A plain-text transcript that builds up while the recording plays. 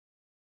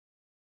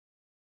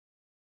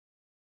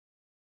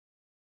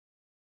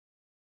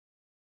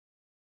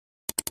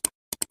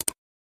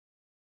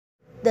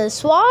The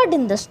Sword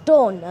in the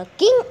Stone, a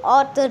King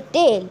Arthur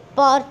Tale,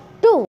 Part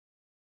 2.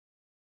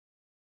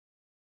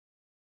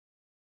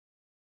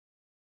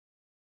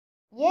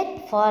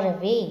 Yet far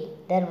away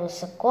there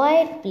was a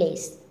quiet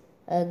place.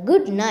 A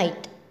good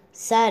knight,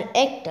 Sir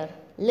Ector,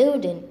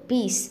 lived in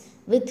peace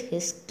with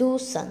his two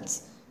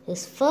sons.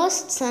 His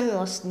first son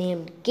was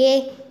named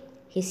Kay.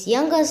 His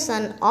younger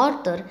son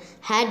Arthur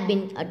had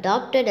been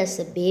adopted as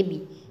a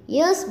baby.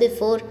 Years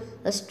before,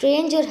 a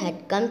stranger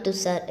had come to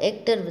Sir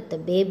Ector with a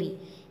baby.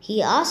 He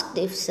asked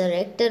if Sir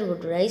Ector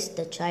would raise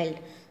the child.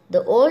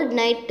 The old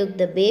knight took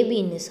the baby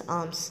in his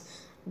arms.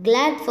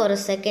 Glad for a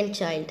second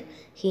child,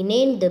 he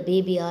named the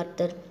baby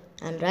Arthur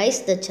and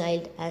raised the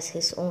child as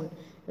his own.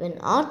 When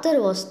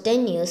Arthur was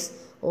 10 years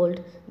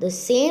old, the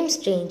same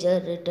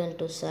stranger returned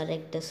to Sir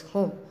Ector's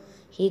home.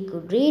 He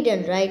could read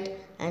and write,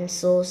 and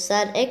so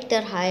Sir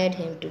Ector hired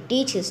him to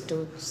teach his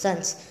two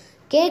sons.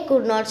 Kay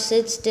could not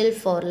sit still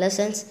for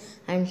lessons,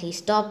 and he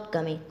stopped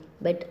coming.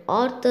 But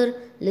Arthur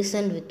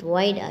listened with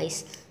wide eyes.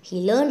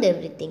 He learned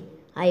everything.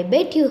 I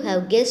bet you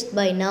have guessed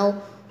by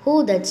now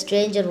who that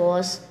stranger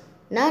was.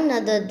 None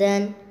other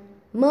than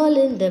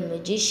Merlin the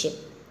magician.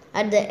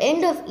 At the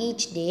end of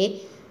each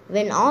day,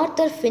 when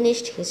Arthur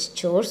finished his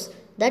chores,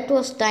 that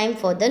was time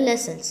for the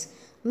lessons.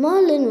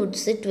 Merlin would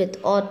sit with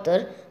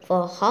Arthur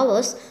for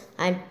hours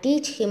and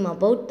teach him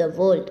about the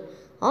world.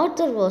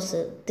 Arthur was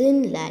a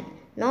thin lad,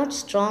 not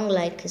strong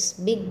like his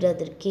big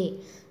brother Kay.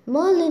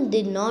 Merlin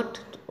did not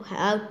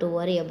have to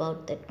worry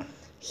about that.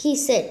 He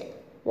said,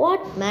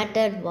 what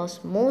mattered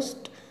was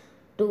most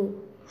to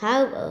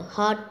have a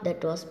heart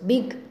that was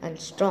big and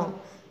strong.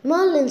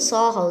 Merlin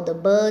saw how the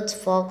birds,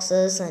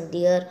 foxes, and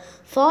deer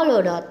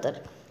followed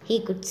Arthur. He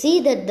could see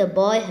that the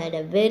boy had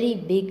a very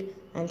big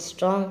and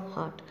strong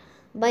heart.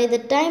 By the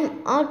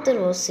time Arthur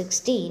was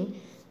 16,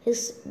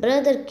 his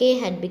brother Kay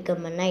had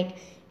become a knight.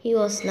 He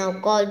was now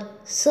called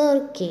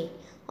Sir Kay.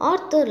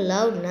 Arthur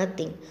loved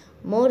nothing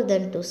more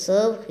than to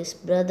serve his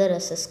brother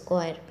as a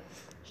squire.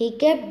 He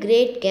kept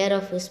great care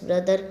of his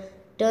brother,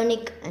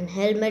 tunic and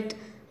helmet,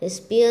 his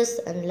spears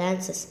and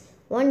lances.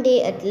 One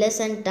day at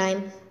lesson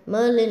time,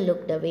 Merlin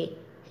looked away.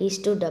 He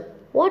stood up.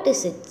 What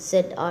is it?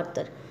 Said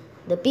Arthur.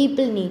 The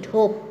people need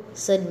hope,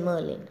 said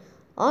Merlin.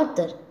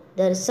 Arthur,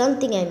 there is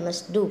something I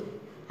must do.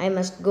 I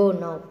must go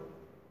now.